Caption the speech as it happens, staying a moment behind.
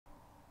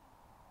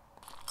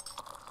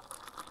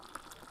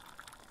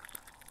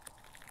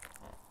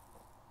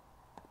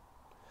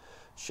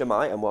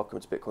Shemai, and welcome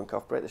to Bitcoin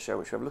Coffee Break, the show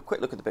which we have a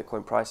quick look at the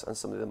Bitcoin price and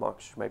some of the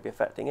markets which may be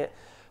affecting it.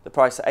 The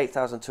price at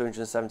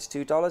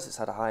 $8,272. It's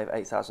had a high of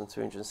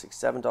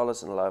 $8,367 and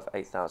a low of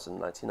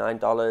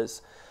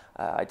 $8,099.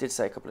 I did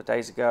say a couple of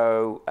days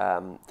ago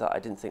that I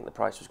didn't think the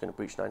price was going to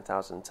breach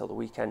 9,000 until the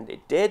weekend.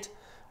 It did,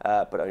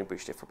 but only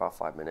breached it for about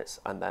 5 minutes,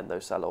 and then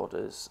those sell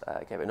orders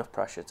gave enough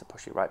pressure to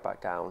push it right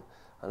back down,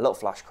 and a little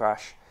flash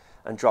crash,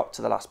 and dropped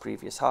to the last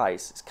previous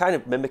highs. It's kind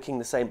of mimicking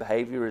the same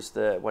behavior as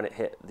when it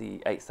hit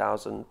the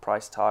 8,000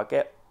 price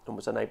target and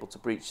was unable to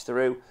breach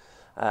through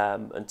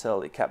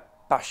until it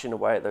kept bashing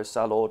away at those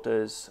sell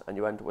orders, and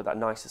you end up with that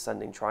nice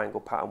ascending triangle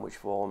pattern which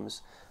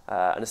forms.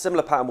 And a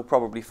similar pattern will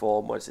probably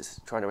form once it's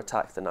trying to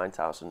attack the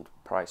 9,000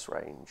 price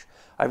range.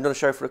 I haven't done a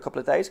show for a couple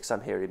of days because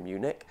I'm here in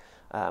Munich.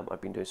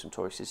 I've been doing some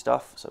touristy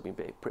stuff, so I've been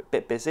a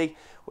bit busy.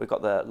 We've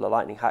got the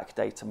Lightning Hack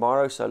Day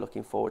tomorrow, so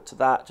looking forward to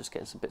that. Just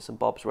getting some bits and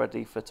bobs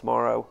ready for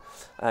tomorrow,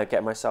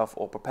 getting myself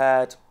all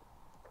prepared.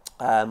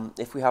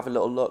 If we have a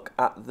little look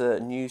at the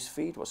news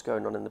feed, what's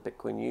going on in the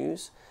Bitcoin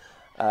news.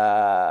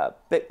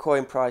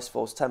 Bitcoin price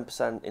falls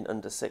 10% in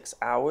under 6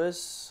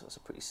 hours. That's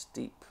a pretty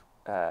steep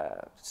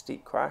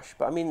crash,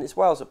 but I mean it's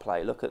whales at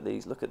play. Look at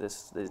these. Look at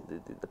this.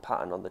 The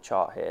pattern on the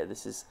chart here.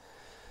 This is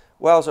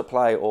whales at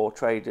play, or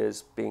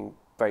traders being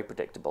very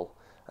predictable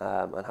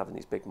and having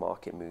these big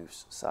market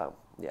moves. So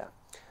yeah.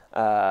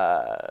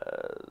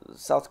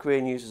 South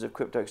Korean users of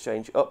crypto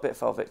exchange Upbit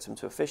fell victim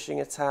to a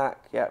phishing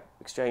attack. Yeah,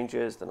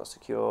 exchanges, they're not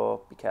secure.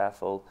 Be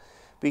careful.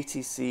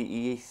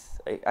 BTC, ETH,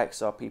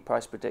 XRP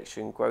price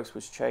prediction. Growth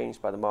was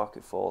changed by the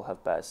market fall.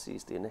 Have bears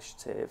seized the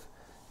initiative?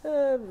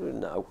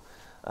 No.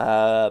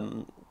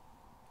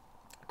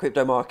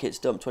 Crypto markets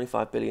dumped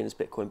 25 billion as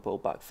Bitcoin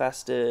pulled back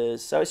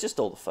fastest. So it's just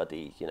all the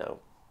fuddy,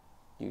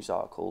 news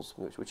articles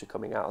which are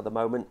coming out at the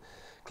moment.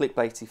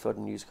 Clickbaity fud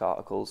news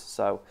articles.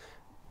 So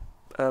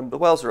the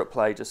whales are at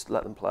play. Just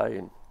let them play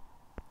and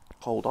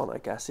hold on, I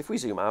guess. If we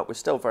zoom out, we're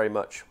still very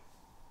much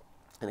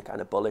in a kind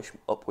of bullish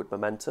upward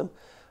momentum.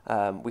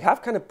 We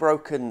have kind of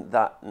broken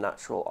that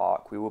natural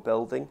arc we were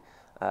building,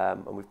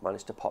 and we've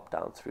managed to pop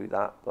down through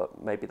that,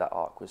 but maybe that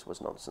arc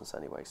was nonsense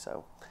anyway,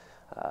 so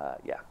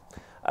yeah.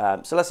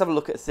 So let's have a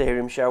look at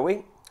Ethereum, shall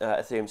we?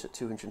 Ethereum's at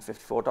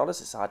 $254.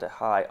 It's had a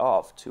high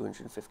of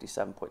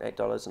 $257.8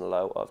 and a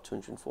low of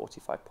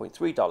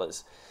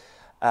 $245.3.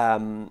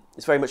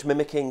 It's very much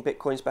mimicking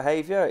Bitcoin's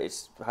behavior.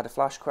 It's had a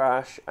flash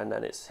crash, and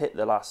then it's hit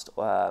the last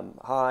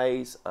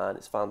highs, and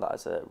it's found that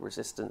as a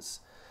resistance,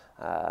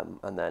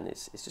 and then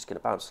it's just going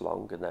to bounce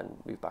along and then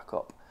move back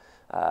up.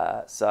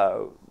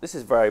 So this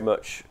is very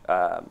much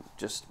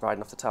just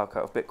riding off the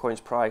tailcoat of Bitcoin's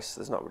price.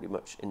 There's not really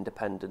much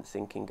independent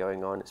thinking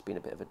going on. It's been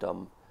a bit of a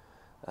dumb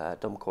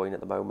coin at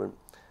the moment.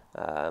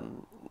 I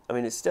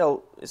mean, it's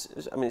still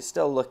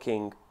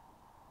looking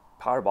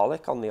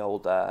parabolic on the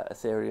old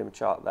Ethereum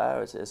chart there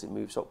as it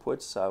moves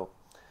upwards. So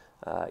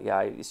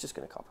yeah, it's just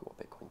going to copy what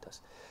Bitcoin does.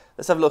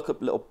 Let's have a look at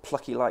little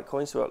plucky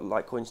Litecoin. So what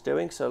Litecoin's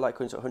doing. So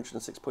Litecoin's at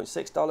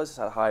 $106.6. It's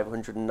had a high of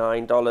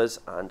 $109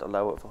 and a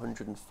low of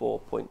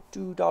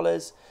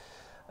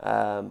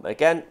 $104.2.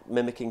 Again,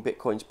 mimicking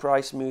Bitcoin's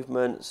price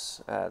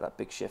movements. That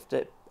big shift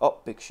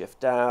up, big shift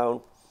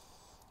down.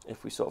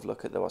 If we sort of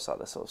look at the sort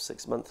of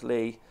 6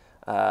 monthly,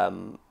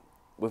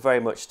 we're very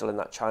much still in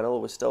that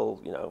channel. We're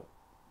still,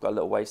 got a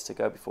little ways to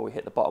go before we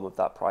hit the bottom of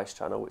that price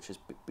channel, which has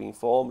been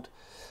formed.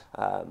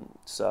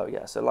 So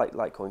yeah, so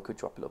Litecoin could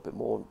drop a little bit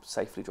more,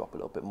 safely drop a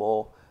little bit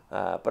more,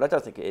 but I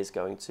don't think it is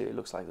going to. It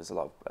looks like there's a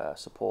lot of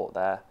support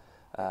there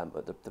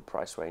at the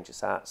price range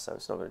it's at, so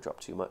it's not going to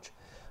drop too much.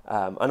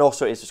 And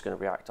also it is just going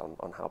to react on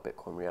how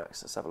Bitcoin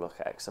reacts. Let's have a look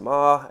at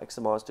XMR.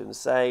 XMR is doing the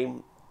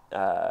same.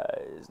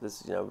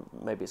 There's,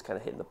 maybe it's kind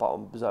of hitting the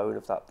bottom zone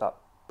of that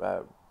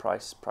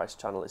price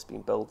channel it's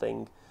been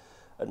building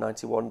at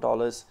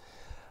 $91.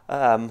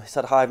 It's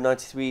had a high of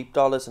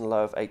 $93 and a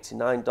low of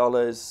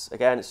 $89.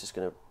 Again, it's just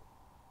going to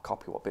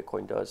copy what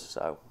Bitcoin does,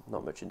 so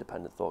not much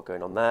independent thought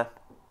going on there.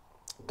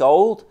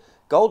 Gold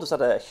has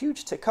had a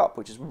huge tick up,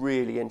 which is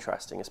really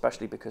interesting,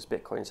 especially because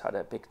Bitcoin's had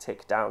a big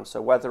tick down. So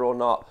whether or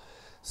not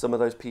some of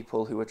those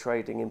people who are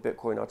trading in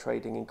Bitcoin are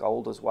trading in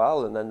gold as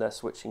well, and then they're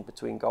switching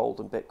between gold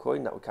and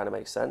Bitcoin, that would kind of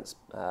make sense.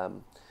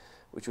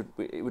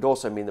 It would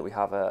also mean that we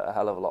have a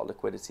hell of a lot of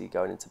liquidity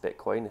going into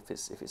Bitcoin if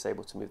it's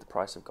able to move the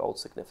price of gold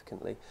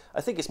significantly.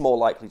 I think it's more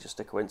likely just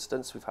a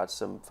coincidence. We've had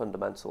some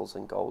fundamentals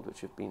in gold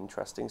which have been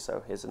interesting.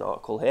 So here's an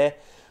article here.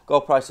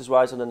 Gold prices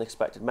rise on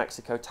unexpected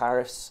Mexico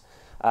tariffs.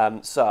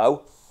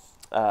 Donald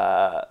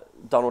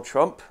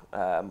Trump,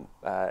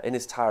 in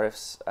his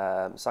tariffs,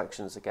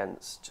 sanctions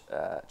against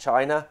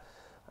China,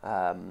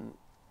 and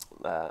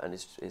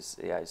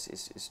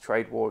his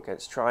trade war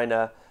against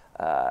China.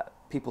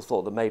 People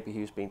thought that maybe he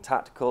was being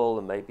tactical,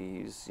 and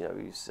maybe he's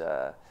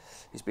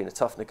been a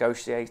tough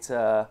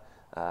negotiator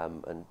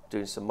and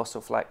doing some muscle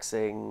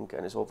flexing,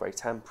 and it's all very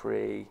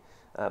temporary.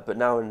 But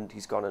now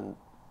he's gone and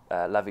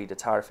levied a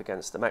tariff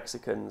against the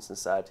Mexicans and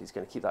said he's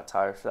going to keep that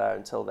tariff there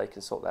until they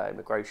can sort their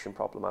immigration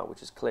problem out,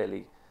 which is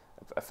clearly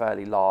a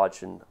fairly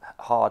large and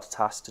hard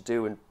task to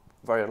do, and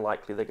very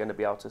unlikely they're going to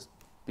be able to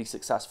be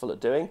successful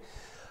at doing.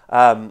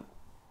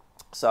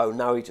 So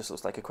now he just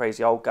looks like a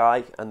crazy old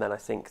guy, and then I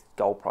think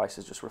gold price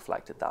has just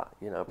reflected that.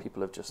 You know,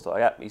 people have just thought,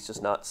 yeah, he's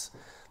just nuts.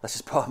 Let's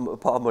just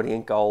put our money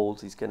in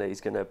gold. He's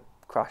gonna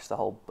crash the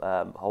whole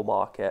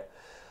market.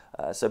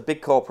 So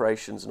big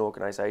corporations and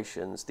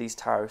organisations, these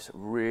tariffs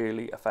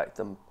really affect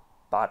them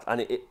bad,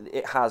 and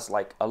it has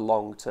like a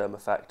long-term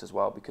effect as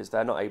well, because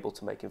they're not able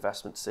to make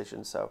investment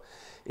decisions. So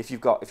if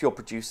you're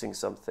producing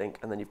something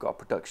and then you've got a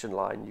production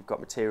line, you've got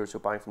materials you're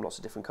buying from lots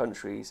of different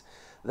countries,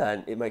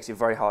 then it makes it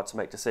very hard to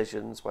make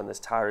decisions when there's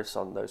tariffs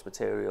on those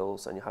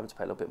materials and you're having to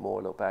pay a little bit more,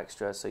 a little bit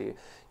extra. So you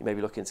may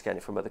be looking to get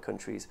it from other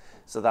countries.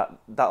 So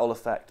that'll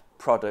affect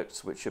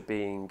products which are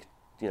being,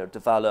 you know,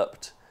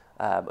 developed,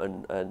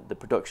 and the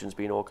production's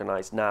being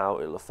organised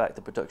now. It'll affect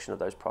the production of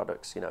those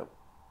products, you know,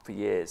 for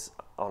years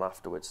on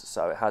afterwards.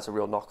 So it has a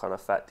real knock-on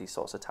effect, these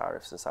sorts of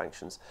tariffs and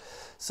sanctions.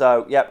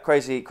 So yeah,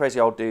 crazy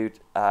old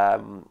dude,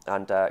 and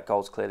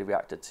gold's clearly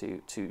reacted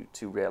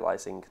to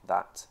realising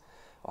that,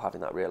 or having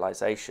that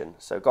realisation.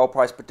 So gold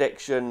price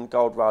prediction: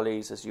 gold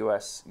rallies as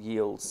US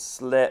yields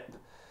slip,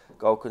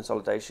 gold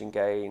consolidation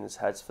gains,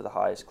 heads for the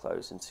highest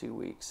close in 2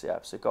 weeks. Yeah,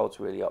 so gold's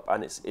really up,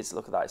 and it's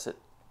look at that, it's at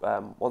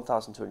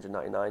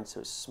 1,299, so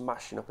it's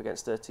smashing up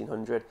against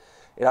 1,300.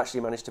 It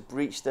actually managed to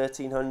breach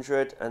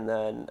 1,300, and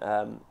then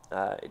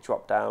it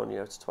dropped down, you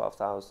know, to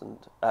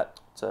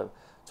to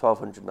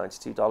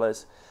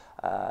 $1,292.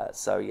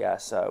 So yeah,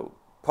 so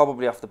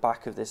probably off the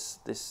back of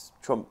this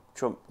Trump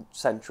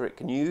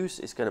centric news,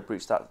 it's going to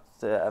breach that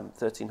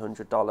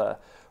 $1,300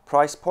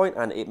 price point,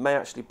 and it may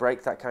actually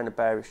break that kind of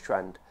bearish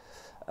trend.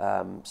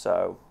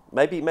 So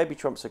maybe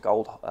Trump's a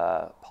gold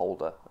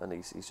holder, and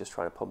he's just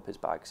trying to pump his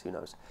bags. Who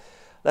knows?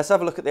 Let's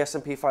have a look at the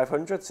S&P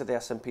 500. So the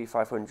S&P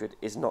 500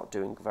 is not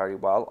doing very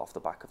well off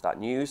the back of that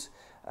news.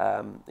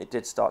 It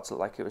did start to look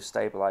like it was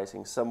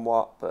stabilizing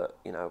somewhat, but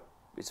you know,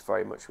 it's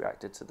very much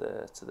reacted to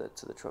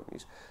the Trump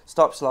news.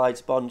 Stock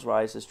slides, bonds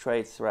rises,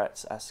 trade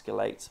threats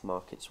escalate,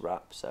 markets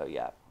wrap. So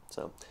yeah,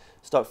 so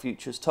stock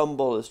futures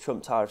tumble as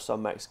Trump tariffs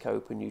on Mexico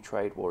open new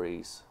trade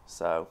worries.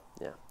 So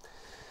yeah,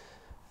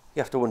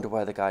 you have to wonder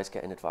where the guy's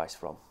getting advice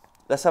from.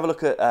 Let's have a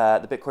look at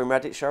the Bitcoin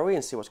Reddit, shall we,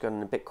 and see what's going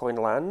on in Bitcoin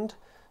land.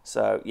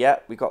 So yeah,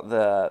 we got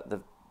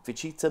the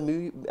Vegeta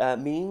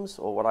memes,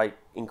 or what I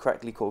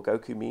incorrectly call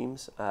Goku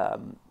memes.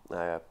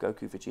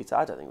 Goku Vegeta,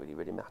 I don't think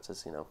really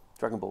matters, you know,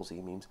 Dragon Ball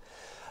Z memes.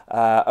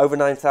 Over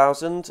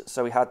 9,000,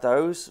 so we had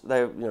those.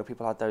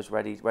 People had those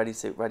ready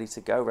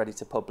to go, ready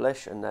to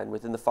publish, and then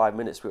within the 5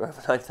 minutes we were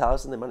over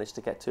 9,000. They managed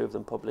to get 2 of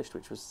them published,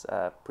 which was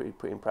pretty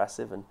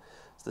impressive, and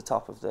it's the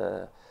top of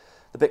the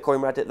Bitcoin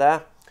Reddit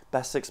there.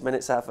 Best 6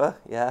 minutes ever.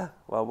 Yeah,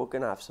 well, we're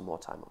gonna have some more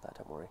time up there,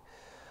 don't worry.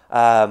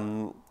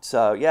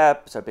 So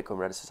Bitcoin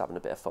Reddit is having a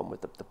bit of fun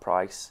with the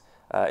price.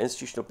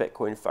 Institutional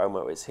Bitcoin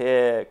FOMO is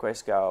here.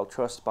 Grayscale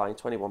Trust buying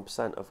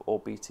 21% of all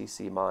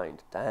BTC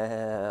mined.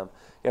 Damn.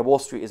 Yeah, Wall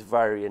Street is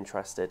very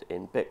interested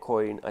in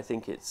Bitcoin. I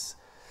think it's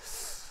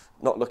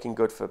not looking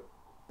good for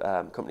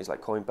companies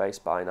like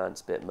Coinbase,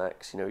 Binance,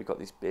 BitMEX. You know, you've got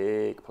these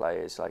big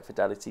players like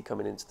Fidelity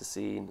coming into the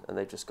scene, and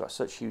they've just got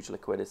such huge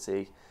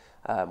liquidity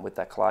with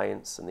their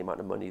clients and the amount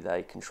of money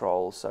they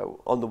control.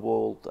 So on the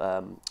World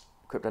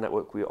Crypto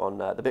Network, we on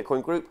the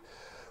Bitcoin group,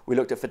 we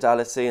looked at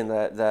Fidelity and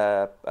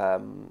their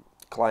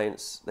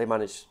clients. They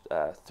managed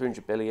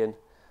 300 billion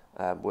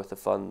worth of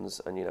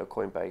funds, and you know,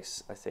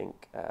 Coinbase I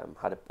think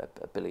had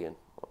a billion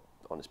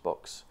on its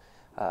books.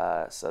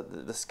 So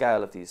the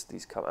scale of these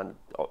and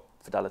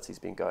Fidelity's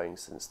been going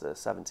since the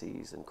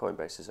 70s, and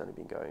Coinbase has only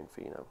been going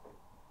for, you know,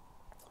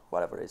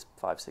 whatever it is,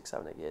 5, 6,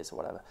 7, 8 years or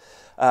whatever.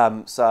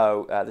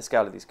 So the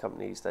scale of these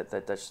companies,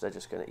 they're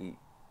just going to eat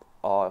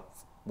our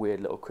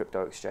weird little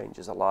crypto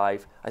exchanges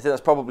alive. I think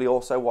that's probably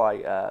also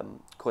why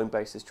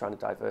Coinbase is trying to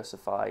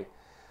diversify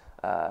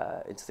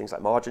into things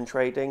like margin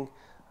trading.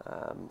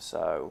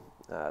 So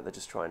they're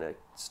just trying to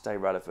stay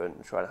relevant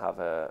and trying to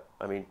have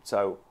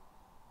so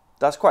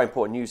that's quite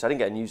important news. I didn't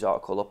get a news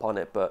article up on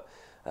it, but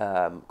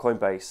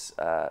Coinbase,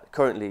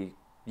 currently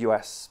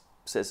US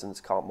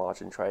citizens can't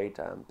margin trade.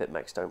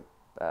 BitMEX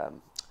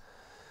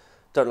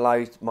don't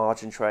allow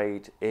margin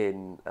trade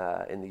in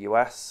the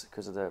US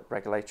because of the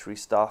regulatory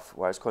stuff,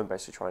 whereas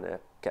Coinbase are trying to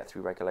get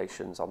through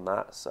regulations on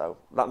that. So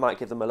that might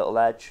give them a little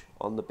edge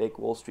on the big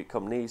Wall Street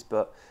companies.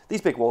 But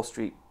these big Wall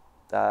Street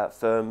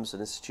firms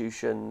and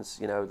institutions,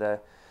 you know,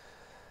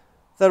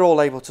 they're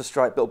all able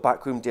to build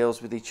backroom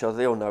deals with each other.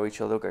 They all know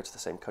each other. They'll go to the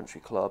same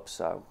country club.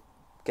 So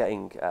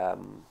getting,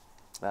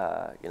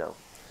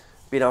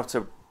 being able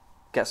to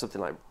get something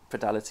like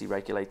Fidelity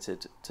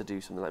regulated to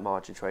do something like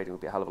margin trading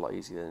would be a hell of a lot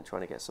easier than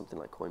trying to get something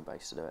like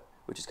Coinbase to do it,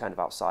 which is kind of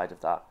outside of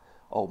that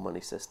old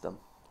money system,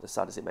 as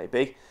sad as it may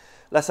be.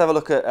 Let's have a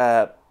look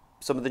at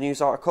some of the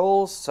news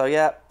articles. So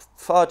yeah,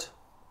 FUD,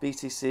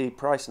 BTC,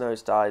 price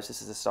nosedives. Is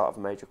this the start of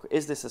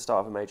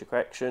a major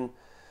correction?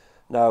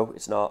 No,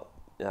 it's not.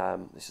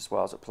 It's just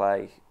whales at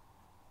play.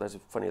 Those are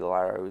funny little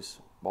arrows,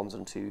 1s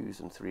and 2s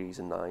and 3s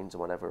and 9s and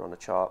whatever on a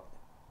chart.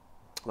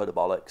 Load of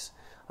bollocks.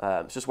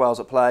 It's just whales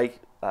at play.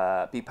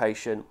 Be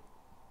patient.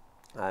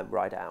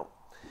 Ride it out.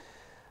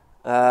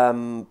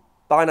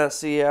 Binance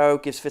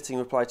CEO gives fitting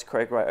reply to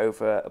Craig Wright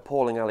over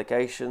appalling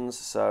allegations.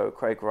 So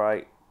Craig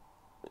Wright,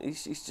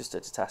 he's just a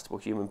detestable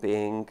human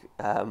being.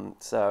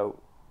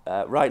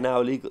 Right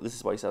now, illegal. This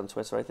is what he said on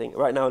Twitter, I think.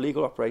 Right now,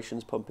 illegal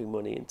operations pumping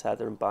money in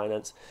Tether and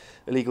Binance.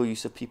 Illegal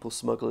use of people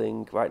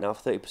smuggling. Right now,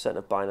 30%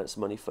 of Binance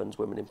money funds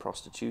women in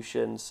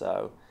prostitution.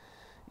 So,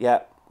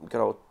 yeah, good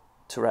old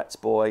Tourette's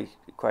boy,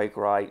 Craig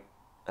Wright,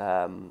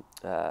 attacking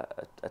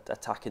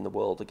the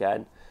world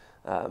again.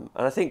 And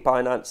I think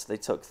Binance, they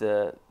took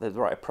the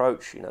right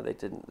approach. You know, they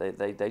didn't.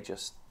 They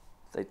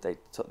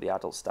took the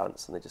adult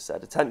stance and they just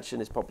said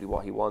attention is probably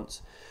what he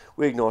wants.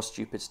 We ignore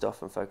stupid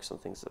stuff and focus on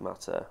things that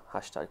matter.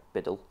 Hashtag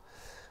biddle,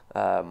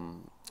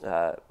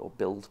 or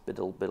build.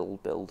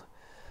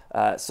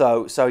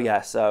 So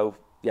yeah,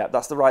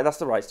 that's the right.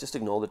 Just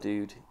ignore the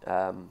dude.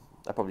 I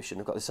probably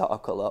shouldn't have got this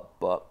article up,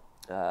 but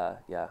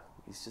yeah,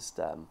 he's just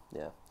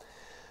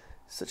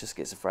such a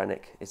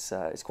schizophrenic. It's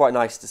quite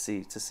nice to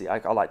see. I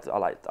like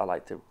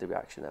the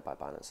reaction there by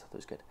Binance. That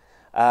was good.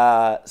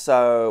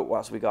 So what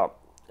else we got?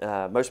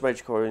 Most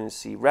major coins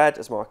see red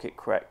as market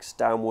corrects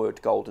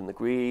downward. Gold in the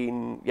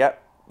green.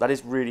 Yep, that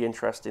is really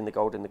interesting. The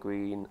gold in the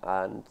green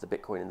and the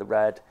Bitcoin in the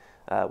red.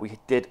 We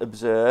did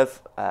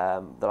observe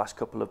the last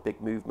couple of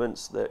big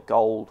movements that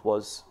gold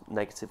was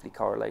negatively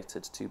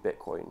correlated to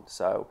Bitcoin.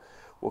 So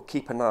we'll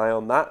keep an eye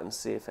on that and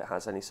see if it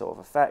has any sort of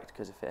effect.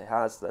 Because if it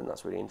has, then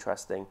that's really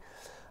interesting.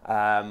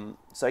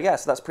 So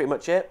that's pretty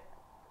much it.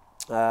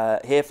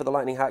 Here for the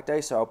Lightning Hack Day,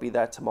 so I'll be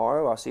there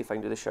tomorrow. I'll see if I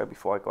can do the show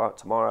before I go out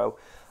tomorrow,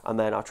 and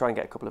then I'll try and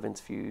get a couple of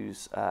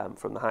interviews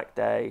from the Hack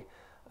Day.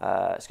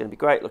 It's going to be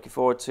great. Looking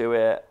forward to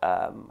it.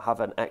 Have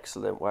an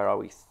excellent. Where are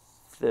we?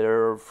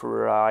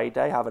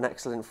 Friday. Have an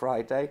excellent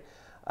Friday,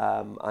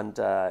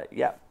 I'll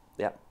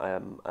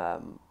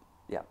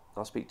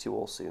speak to you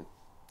all soon.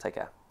 Take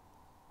care.